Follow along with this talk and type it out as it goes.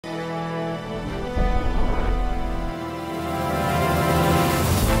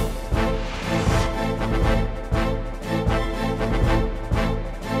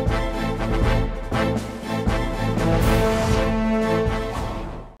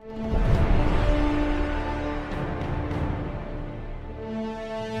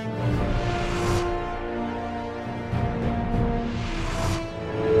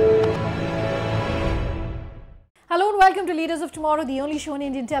to Leaders of Tomorrow, the only show on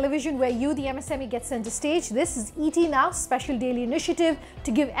Indian television where you, the MSME, get center stage. This is ET Now, special daily initiative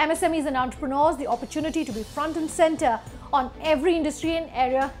to give MSMEs and entrepreneurs the opportunity to be front and center on every industry and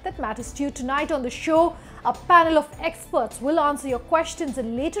area that matters to you. Tonight on the show, a panel of experts will answer your questions,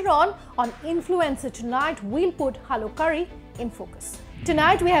 and later on Influencer Tonight, we'll put Hello Curry in focus.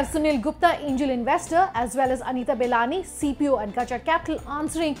 Tonight we have Sunil Gupta, angel investor, as well as Anita Belani, CPO at Gaja Capital,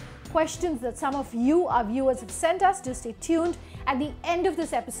 answering questions that some of you, our viewers, have sent us. Just stay tuned. At the end of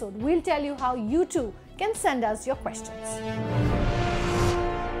this episode, we'll tell you how you too can send us your questions.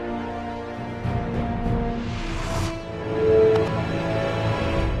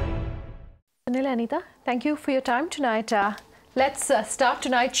 Sunil, Anita, thank you for your time tonight. Let's start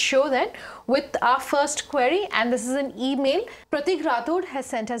tonight's show then with our first query, and this is an email. Pratik Rathod has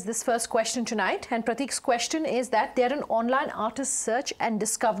sent us this first question tonight, and Pratik's question is that they're an online artist search and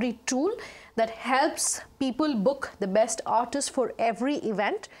discovery tool that helps people book the best artists for every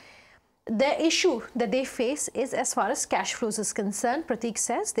event. The issue that they face is as far as cash flows is concerned. Pratik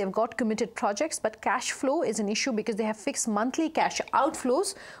says they've got committed projects, but cash flow is an issue because they have fixed monthly cash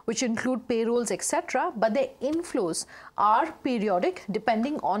outflows, which include payrolls, etc. But their inflows are periodic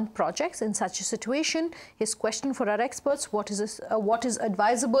depending on projects. In such a situation, his question for our experts, what is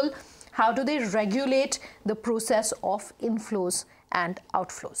advisable? How do they regulate the process of inflows and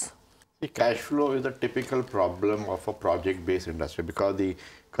outflows? The cash flow is a typical problem of a project-based industry because the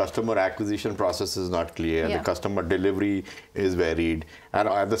customer acquisition process is not clear, the customer delivery is varied, and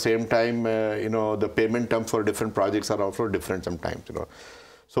at the same time, the payment terms for different projects are also different sometimes,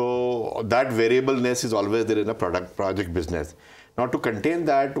 So that variableness is always there in a project business. Now, to contain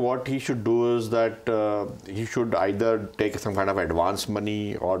that, what he should do is that he should either take some kind of advance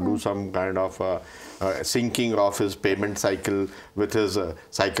money or do some kind of syncing of his payment cycle with his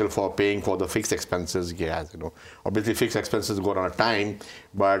cycle for paying for the fixed expenses he has. Obviously, fixed expenses go on a time,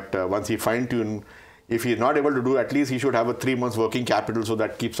 but once he fine-tune, if he is not able to do, at least he should have a 3 months working capital so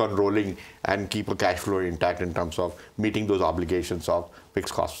that keeps on rolling and keep a cash flow intact in terms of meeting those obligations of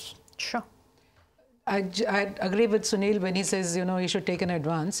fixed costs. Sure. I agree with Sunil when he says, he should take an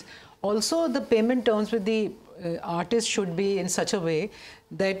advance. Also, the payment terms with the artist should be in such a way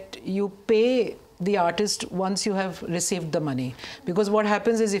that you pay the artist once you have received the money. Because what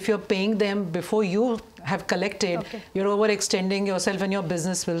happens is if you're paying them before you have collected, you're overextending yourself and your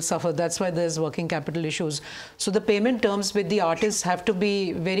business will suffer. That's why there's working capital issues. So the payment terms with the artists have to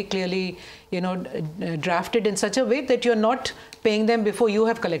be very clearly, drafted in such a way that you're not paying them before you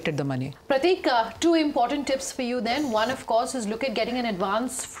have collected the money. Pratik, two important tips for you then. One, of course, is look at getting an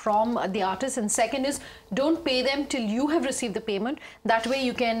advance from the artist, and second is don't pay them till you have received the payment. That way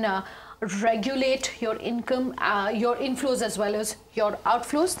you can regulate your income, your inflows as well as your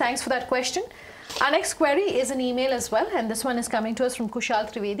outflows. Thanks for that question. Our next query is an email as well, and this one is coming to us from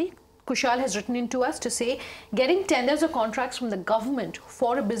Kushal Trivedi. Kushal has written in to us to say getting tenders or contracts from the government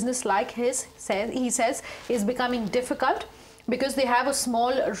for a business like his, he says, is becoming difficult because they have a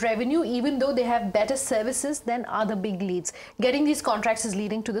small revenue even though they have better services than other big leads. Getting these contracts is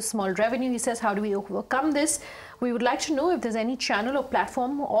leading to the small revenue. He says, how do we overcome this? We would like to know if there's any channel or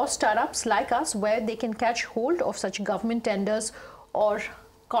platform or startups like us where they can catch hold of such government tenders or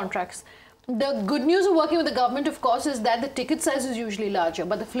contracts. The good news of working with the government, of course, is that the ticket size is usually larger.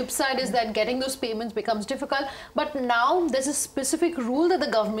 But the flip side is that getting those payments becomes difficult. But now there's a specific rule that the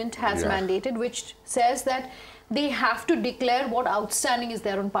government has mandated, which says that they have to declare what outstanding is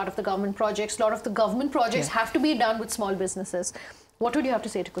there on part of the government projects. A lot of the government projects have to be done with small businesses. What would you have to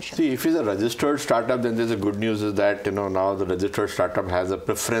say to Kushal? See, if it's a registered startup, then there's a good news is that, now the registered startup has a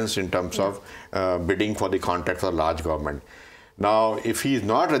preference in terms of bidding for the contract for large government. Now, if he is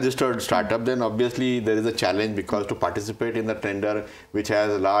not registered startup, then obviously there is a challenge because to participate in the tender, which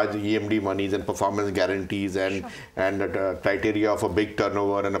has large EMD monies and performance guarantees and the criteria of a big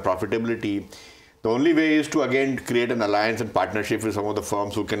turnover and a profitability, the only way is to again create an alliance and partnership with some of the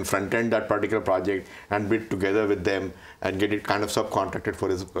firms who can front-end that particular project and bid together with them and get it kind of subcontracted for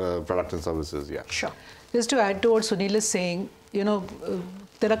his products and services. Sure. Just to add to what Sunil is saying, there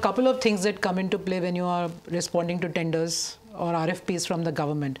are a couple of things that come into play when you are responding to tenders or RFPs from the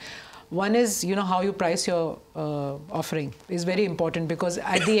government. One is, how you price your offering is very important because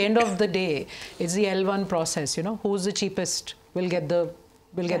at the end of the day, it's the L1 process. Who's the cheapest will get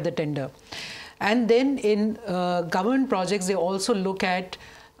the tender. And then in government projects, they also look at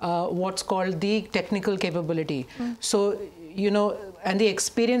what's called the technical capability. So, and the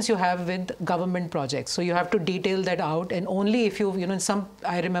experience you have with government projects. So you have to detail that out, and only if you,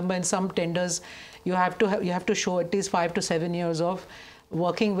 I remember in some tenders, you have to show at least 5 to 7 years of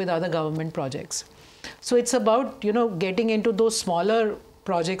working with other government projects. So it's about, you know, getting into those smaller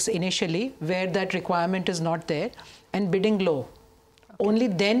projects initially where that requirement is not there and bidding low. Only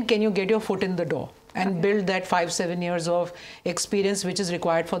then can you get your foot in the door and build that 5-7 years of experience which is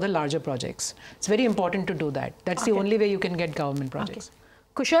required for the larger projects. It's very important to do that. That's the only way you can get government projects.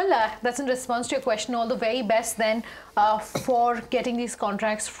 Kushal, that's in response to your question. All the very best then for getting these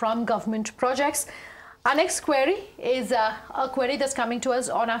contracts from government projects. Our next query is a query that's coming to us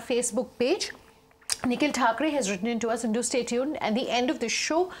on our Facebook page. Nikhil Thakre has written in to us, and do stay tuned. At the end of the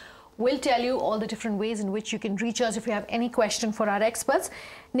show, we'll tell you all the different ways in which you can reach us if you have any question for our experts.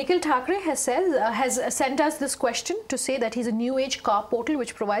 Nikhil Thakre has sent us this question to say that he's a new age car portal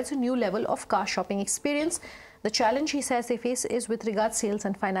which provides a new level of car shopping experience. The challenge, he says, they face is with regards sales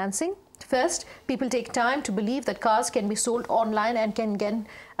and financing. First, people take time to believe that cars can be sold online and can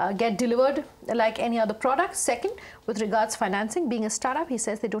get delivered like any other product. Second, with regards financing, being a startup, he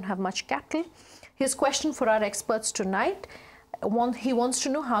says they don't have much capital. His question for our experts tonight, he wants to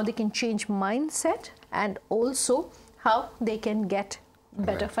know how they can change mindset and also how they can get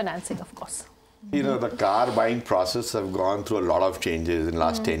better financing, of course. You know, the car buying process have gone through a lot of changes in the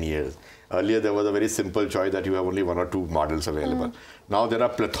last 10 years. Earlier, there was a very simple choice that you have only 1 or 2 models available. Now, there are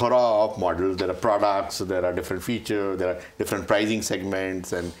plethora of models, there are products, there are different features, there are different pricing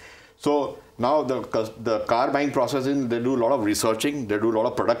segments. And so now the car buying process, they do a lot of researching, they do a lot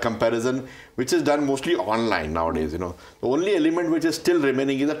of product comparison, which is done mostly online nowadays. You know, the only element which is still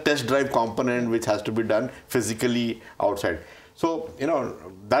remaining is a test drive component, which has to be done physically outside. So, you know,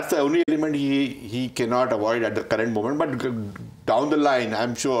 that's the only element he cannot avoid at the current moment. But down the line,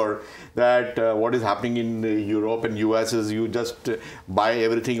 I'm sure that what is happening in Europe and US is you just buy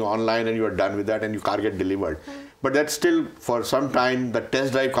everything online and you are done with that and your car get delivered. But that's still, for some time, the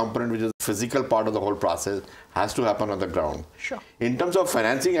test drive component, which is the physical part of the whole process, has to happen on the ground. Sure. In terms of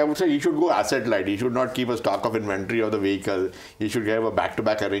financing, I would say you should go asset light. You should not keep a stock of inventory of the vehicle. You should have a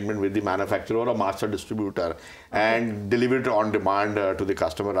back-to-back arrangement with the manufacturer or a master distributor and deliver it on demand to the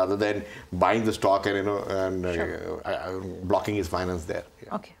customer rather than buying the stock and, you know, blocking his finance there.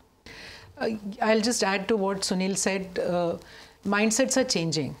 Yeah. Okay. I'll just add to what Sunil said. Mindsets are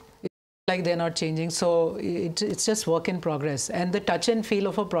changing. Like they're not changing, so it's just work in progress, and the touch and feel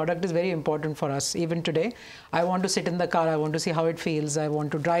of a product is very important for us even today. I want to sit in the car, I want to see how it feels, I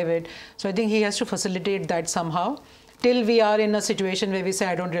want to drive it. So I think he has to facilitate that somehow till we are in a situation where we say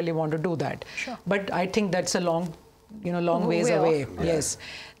I don't really want to do that. Sure. But I think that's a long ways away. Yes.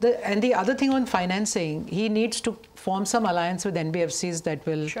 And the other thing on financing, he needs to form some alliance with NBFCs that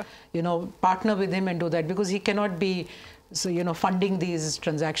will you know, partner with him and do that, because he cannot be funding these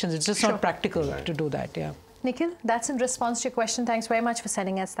transactions. It's just not practical to do that. Yeah. Nikhil, that's in response to your question. Thanks very much for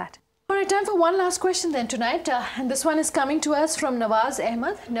sending us that. All right, time for one last question then tonight. And this one is coming to us from Nawaz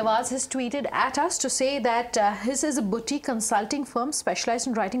Ahmed. Nawaz has tweeted at us to say that his is a boutique consulting firm specialized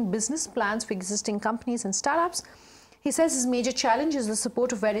in writing business plans for existing companies and startups. He says his major challenge is the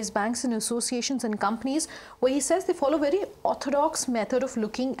support of various banks and associations and companies, where he says they follow a very orthodox method of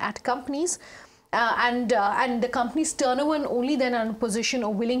looking at companies. And the company's turnover and only then are in a position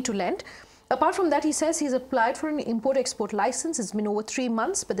or willing to lend. Apart from that, he says he's applied for an import-export license. It's been over 3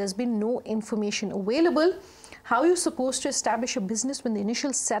 months, but there's been no information available. How are you supposed to establish a business when the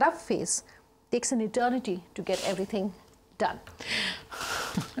initial setup phase takes an eternity to get everything done?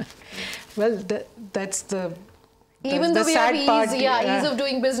 Well, that's the... Even though we have ease of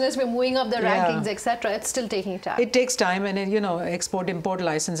doing business, we're moving up the rankings, etc. It's still taking time. It takes time, and you know, export-import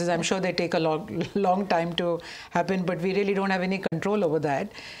licenses, I'm sure they take a long time to happen, but we really don't have any control over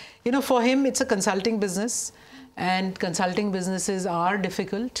that. You know, for him, it's a consulting business, and consulting businesses are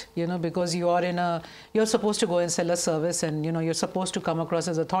difficult, you know, because you're supposed to go and sell a service, and you know, you're supposed to come across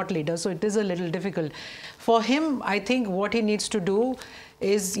as a thought leader, so it is a little difficult. For him, I think what he needs to do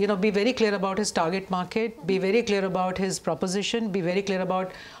is, you know, be very clear about his target market, be very clear about his proposition, be very clear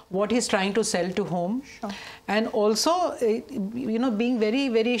about what he's trying to sell to whom, and also, you know, being very,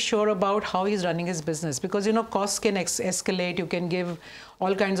 very sure about how he's running his business, because, you know, costs can escalate, you can give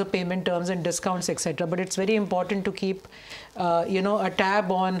all kinds of payment terms and discounts, etc. But it's very important to keep, you know, a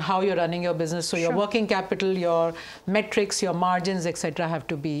tab on how you're running your business. So your working capital, your metrics, your margins, etc. have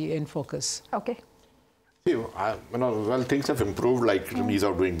to be in focus. Okay. See, you know, well, things have improved, like ease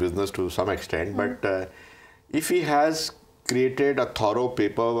of doing business to some extent, but if he has created a thorough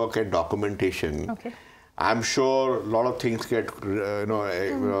paperwork and documentation, I'm sure a lot of things get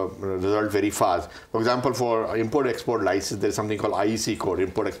result very fast. For example, for import-export license, there's something called IEC code,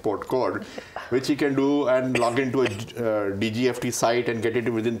 import-export code, which you can do and log into a DGFT site and get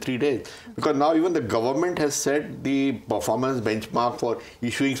it within 3 days. Because now even the government has set the performance benchmark for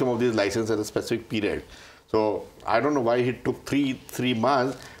issuing some of these licenses at a specific period. So I don't know why he took three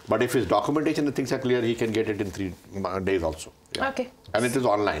months, but if his documentation and things are clear, he can get it in 3 days also. Yeah. Okay. And it is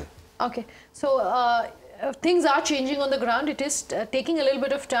online. Okay. So things are changing on the ground. It is taking a little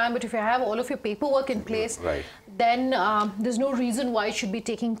bit of time, but if you have all of your paperwork in place, right, then there's no reason why it should be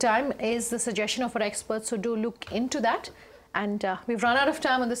taking time, is the suggestion of our experts. So do look into that. And we've run out of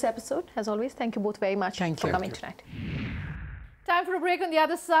time on this episode. As always, thank you both very much for coming tonight. Time for a break. On the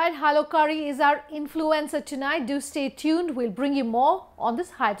other side, Hello Curry is our influencer tonight. Do stay tuned. We'll bring you more on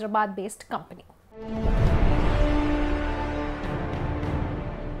this Hyderabad-based company.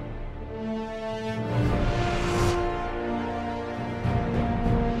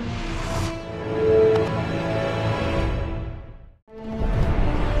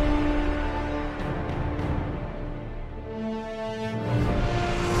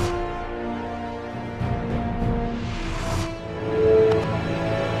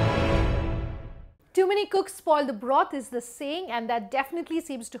 Too many cooks spoil the broth is the saying, and that definitely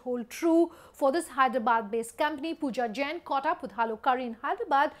seems to hold true for this Hyderabad-based company. Pooja Jain caught up with Hello Curry in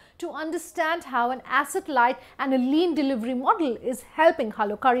Hyderabad to understand how an asset-light and a lean delivery model is helping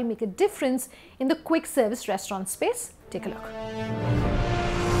Hello Curry make a difference in the quick service restaurant space. Take a look.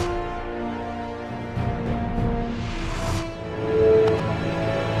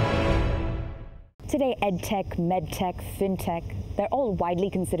 Today, edtech, medtech, fintech, they're all widely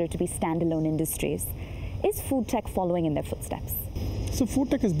considered to be standalone industries. Is food tech following in their footsteps? So food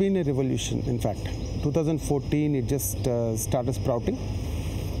tech has been a revolution, in fact. 2014, it just started sprouting.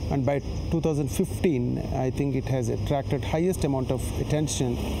 And by 2015, I think it has attracted highest amount of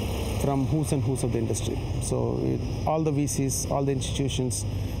attention from who's and who's of the industry. So all the VCs, all the institutions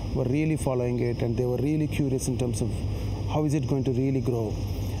were really following it, and they were really curious in terms of how is it going to really grow.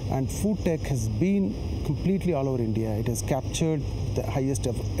 And food tech has been completely all over India. It has captured the highest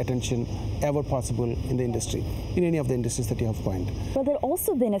attention ever possible in the industry, in any of the industries that you have pointed. Well, there have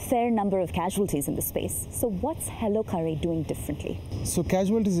also been a fair number of casualties in the space. So what's Hello Curry doing differently? So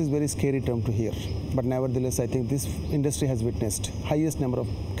casualties is a very scary term to hear. But nevertheless, I think this industry has witnessed highest number of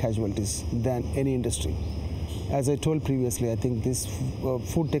casualties than any industry. As I told previously, I think this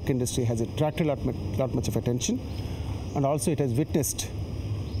food tech industry has attracted a lot much of attention. And also it has witnessed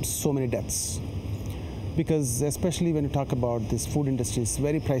so many deaths, because especially when you talk about this food industry, is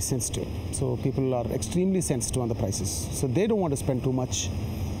very price sensitive. So people are extremely sensitive on the prices. So they don't want to spend too much.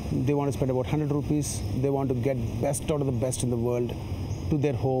 They want to spend about 100 rupees. They want to get best out of the best in the world to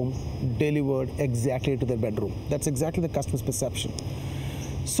their home, delivered exactly to their bedroom. That's exactly the customer's perception.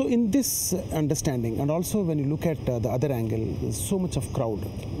 So in this understanding, and also when you look at the other angle, there's so much of crowd.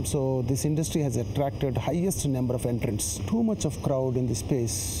 So this industry has attracted highest number of entrants. Too much of crowd in this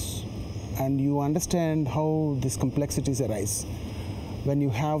space, and you understand how these complexities arise. When you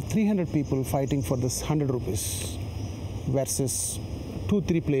have 300 people fighting for this 100 rupees versus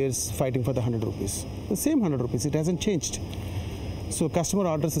 2-3 players fighting for the 100 rupees. The same 100 rupees, it hasn't changed. So customer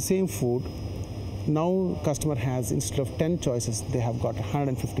orders the same food. Now customer has, instead of 10 choices, they have got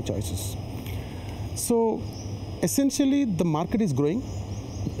 150 choices. So essentially the market is growing,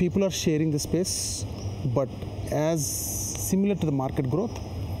 people are sharing the space, but as similar to the market growth,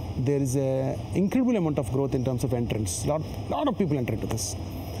 there is an incredible amount of growth in terms of entrants. Lot of people enter into this.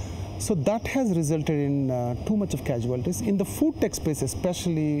 So that has resulted in too much of casualties. In the food tech space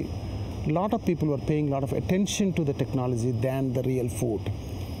especially, a lot of people were paying a lot of attention to the technology than the real food.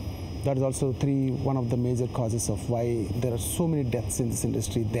 That is also one of the major causes of why there are so many deaths in this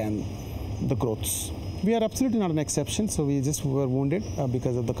industry than the growths. We are absolutely not an exception, so we just were wounded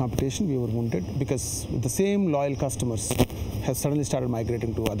because of the competition. We were wounded because the same loyal customers have suddenly started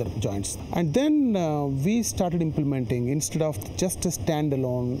migrating to other joints. And then we started implementing, instead of just a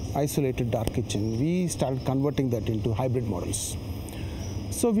standalone, isolated dark kitchen, we started converting that into hybrid models.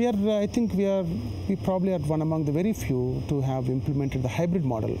 So we are, I think we probably are one among the very few to have implemented the hybrid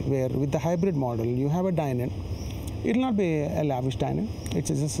model, where with the hybrid model, you have a dine-in. It will not be a lavish dine-in. It's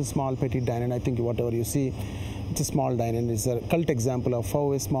just a small, petite dine-in. I think whatever you see, it's a small dine-in. It's a cult example of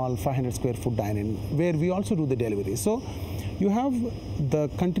how a small 500 square foot dine-in, where we also do the delivery. So you have the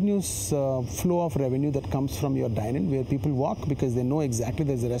continuous flow of revenue that comes from your dine-in, where people walk because they know exactly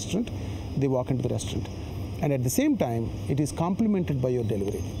there's a restaurant. They walk into the restaurant. And at the same time, it is complemented by your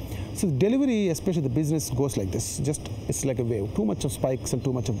delivery. So the delivery, especially the business, goes like this. It's like a wave. Too much of spikes and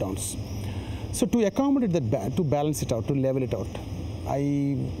too much of downs. So to accommodate that, to balance it out, to level it out,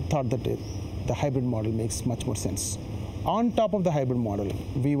 I thought that the hybrid model makes much more sense. On top of the hybrid model,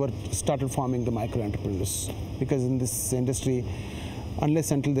 we started forming the micro entrepreneurs, because in this industry,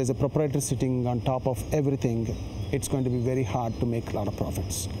 unless until there's a proprietor sitting on top of everything, it's going to be very hard to make a lot of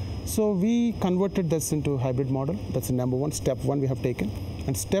profits. So we converted this into a hybrid model. That's the number one. Step one we have taken.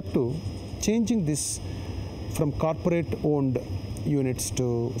 And step two, changing this from corporate-owned units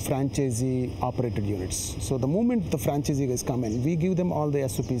to franchisee-operated units. So the moment the franchisee guys come in, we give them all the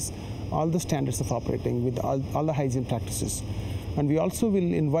SOPs, all the standards of operating with all the hygiene practices. And we also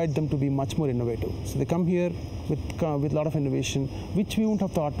will invite them to be much more innovative. So they come here with a lot of innovation, which we wouldn't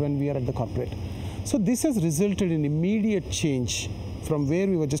have thought when we are at the corporate. So this has resulted in immediate change from where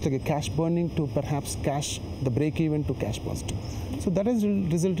we were just like a cash burning to perhaps the break even to cash positive. So that has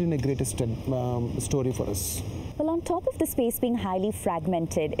resulted in a greatest story for us. Well, on top of the space being highly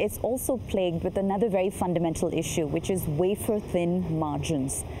fragmented, it's also plagued with another very fundamental issue, which is wafer-thin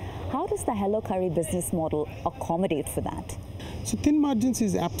margins. How does the Hello Curry business model accommodate for that? So thin margins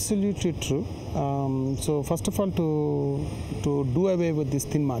is absolutely true. So first of all, to do away with these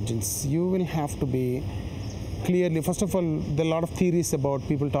thin margins, you will have to be clearly, first of all, there are a lot of theories about,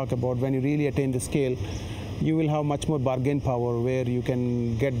 people talk about when you really attain the scale, you will have much more bargain power where you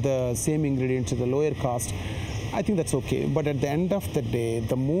can get the same ingredients at a lower cost. I think that's okay. But at the end of the day,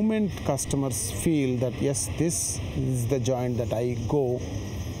 the moment customers feel that, yes, this is the joint that I go,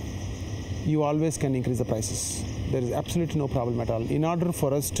 you always can increase the prices. There is absolutely no problem at all. In order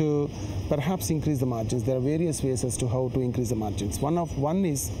for us to perhaps increase the margins, there are various ways as to how to increase the margins. One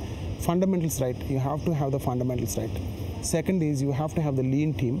is fundamentals right. You have to have the fundamentals right. Second is you have to have the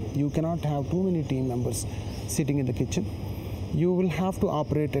lean team. You cannot have too many team members sitting in the kitchen. You will have to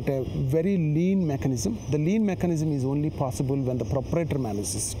operate at a very lean mechanism. The lean mechanism is only possible when the proprietor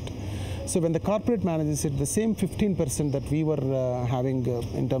manages it. So when the corporate manages it, the same 15% that we were having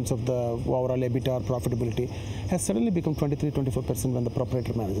in terms of the overall EBITDA or profitability has suddenly become 23-24% when the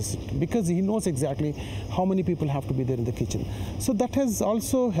proprietor manages it, because he knows exactly how many people have to be there in the kitchen. So that has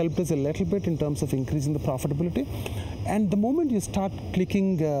also helped us a little bit in terms of increasing the profitability. And the moment you start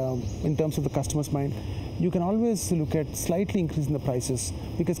clicking in terms of the customer's mind, you can always look at slightly increasing the prices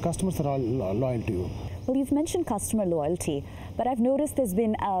because customers are all loyal to you. Well, you've mentioned customer loyalty, but I've noticed there's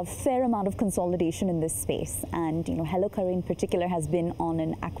been a fair amount of consolidation in this space, and Hello Curry in particular has been on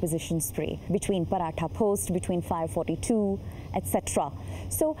an acquisition spree between Paratha Post, between 542, etc.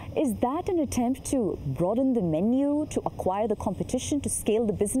 So is that an attempt to broaden the menu, to acquire the competition, to scale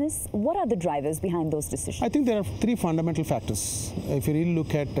the business? What are the drivers behind those decisions? I think there are three fundamental factors. If you really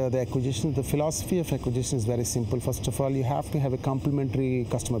look at the acquisition, the philosophy of acquisition is very simple. First of all, you have to have a complementary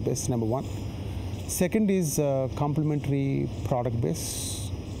customer base, number one. Second is a complementary product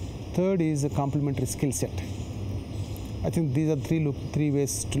base. Third is a complementary skill set. I think these are three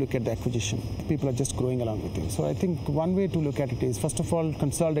ways to look at the acquisition. People are just growing along with it. So I think one way to look at it is, first of all,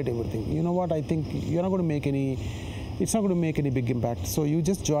 consolidate everything. You know what, I think you're not going to make it's not going to make any big impact. So you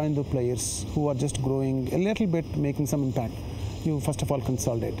just join the players who are just growing a little bit, making some impact. You first of all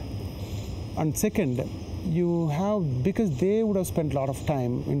consolidate. And second, you have, because they would have spent a lot of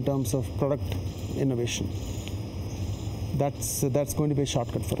time in terms of product innovation. That's going to be a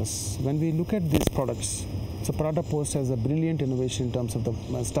shortcut for us. When we look at these products, so Paratha Post has a brilliant innovation in terms of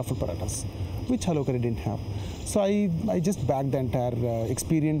the stuffed parathas, which Hello Curry didn't have. So I just backed the entire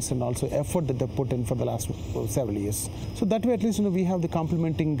experience and also effort that they put in for the last several years. So that way, at least we have the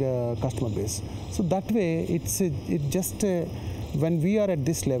complementing customer base. So that way, when we are at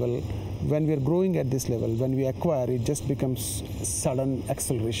this level, when we are growing at this level, when we acquire, it just becomes sudden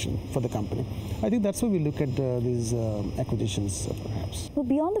acceleration for the company. I think that's why we look at these acquisitions, perhaps. Well,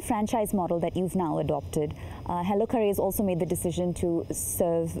 beyond the franchise model that you've now adopted, Hello Curry has also made the decision to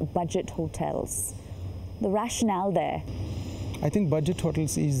serve budget hotels. The rationale there? I think budget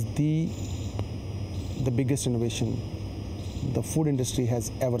hotels is the biggest innovation the food industry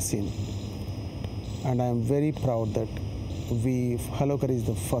has ever seen. And I am very proud that Hello Curry is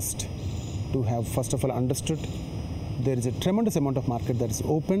the first to have, first of all, understood there is a tremendous amount of market that is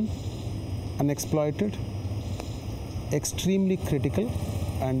open, unexploited, extremely critical,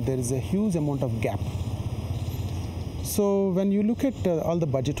 and there is a huge amount of gap. So when you look at all the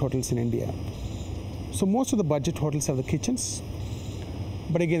budget hotels in India, so most of the budget hotels have the kitchens,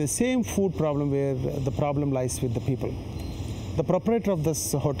 but again the same food problem where the problem lies with the people. The proprietor of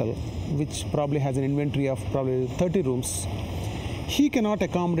this hotel, which probably has an inventory of probably 30 rooms, he cannot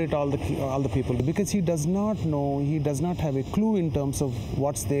accommodate all the people because he does not know, he does not have a clue in terms of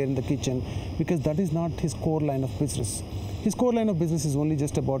what's there in the kitchen, because that is not his core line of business. His core line of business is only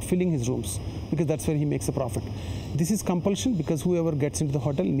just about filling his rooms because that's where he makes a profit. This is compulsion because whoever gets into the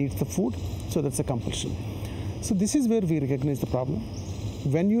hotel needs the food, so that's a compulsion. So this is where we recognize the problem.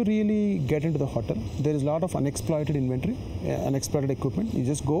 When you really get into the hotel, there is a lot of unexploited inventory, unexploited equipment. You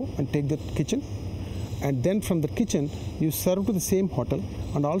just go and take the kitchen, and then from the kitchen, you serve to the same hotel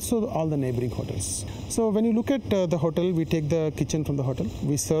and also all the neighboring hotels. So when you look at the hotel, we take the kitchen from the hotel,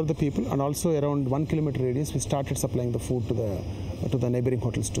 we serve the people, and also around 1 kilometer radius, we started supplying the food to the neighboring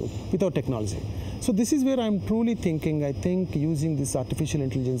hotels too, without technology. So this is where I'm truly thinking, I think using this artificial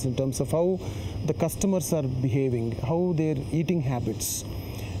intelligence in terms of how the customers are behaving, how their eating habits,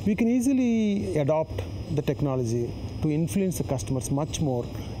 we can easily adopt the technology to influence the customers much more,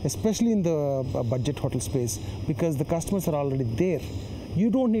 especially in the budget hotel space, because the customers are already there. You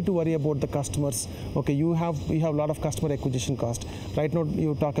don't need to worry about the customers. Okay, you have a lot of customer acquisition cost. Right now,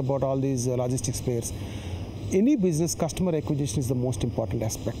 you talk about all these logistics players. Any business, customer acquisition is the most important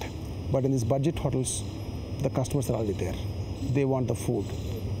aspect. But in these budget hotels, the customers are already there. They want the food.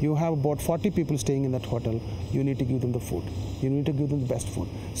 You have about 40 people staying in that hotel. You need to give them the food. You need to give them the best food.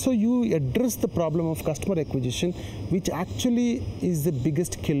 So you address the problem of customer acquisition, which actually is the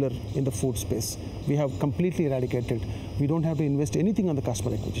biggest killer in the food space. We have completely eradicated. We don't have to invest anything on the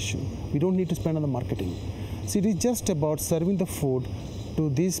customer acquisition. We don't need to spend on the marketing. So it is just about serving the food to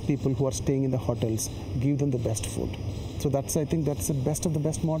these people who are staying in the hotels, give them the best food. So I think that's the best of the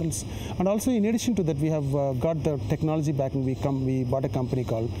best models. And also in addition to that, we have got the technology backing. We bought a company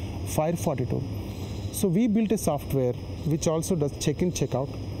called Fire 42. So we built a software which also does check-in, check-out,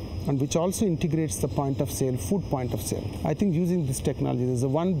 and which also integrates the point of sale, food point of sale. I think using this technology, there's a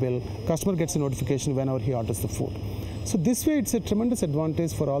one bill, customer gets a notification whenever he orders the food. So this way, it's a tremendous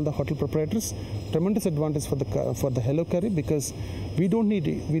advantage for all the hotel proprietors, tremendous advantage for the Hello Curry, because we don't need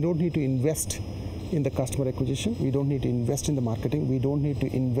to invest in the customer acquisition. We don't need to invest in the marketing. We don't need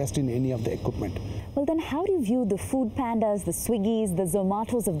to invest in any of the equipment. Well, then how do you view the Food Pandas, the Swiggies, the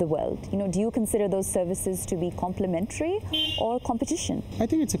Zomatos of the world? Do you consider those services to be complementary or competition? I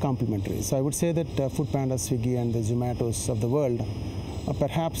think it's a complementary. So I would say that Food Pandas, Swiggy, and the Zomatos of the world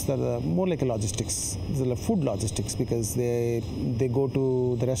perhaps they're more like a logistics. They're like food logistics, because they go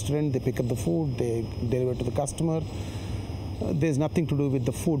to the restaurant, they pick up the food, they deliver to the customer. There's nothing to do with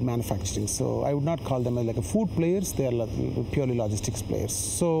the food manufacturing. So I would not call them like a food players. They are like purely logistics players.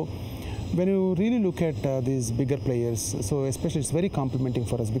 So when you really look at these bigger players, so especially it's very complementing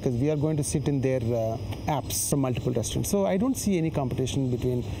for us, because we are going to sit in their apps from multiple restaurants. So I don't see any competition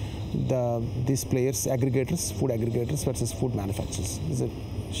between these players, aggregators, food aggregators versus food manufacturers. There's a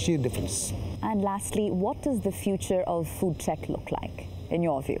sheer difference. And lastly, what does the future of food tech look like, in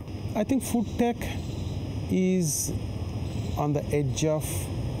your view? I think food tech is on the edge of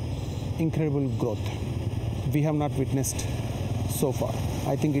incredible growth. We have not witnessed so far.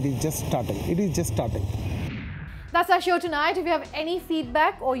 I think it is just starting. It is just starting. That's our show tonight. If you have any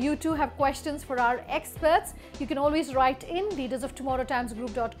feedback or you too have questions for our experts, you can always write in.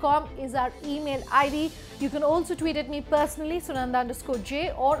 leadersoftomorrowtimesgroup.com is our email ID. You can also tweet at me personally,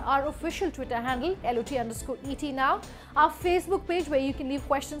 Sunanda_J, or our official Twitter handle, LOT_ET Now. Our Facebook page where you can leave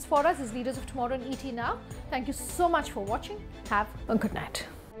questions for us is Leaders of Tomorrow and ET Now. Thank you so much for watching. Have a good night.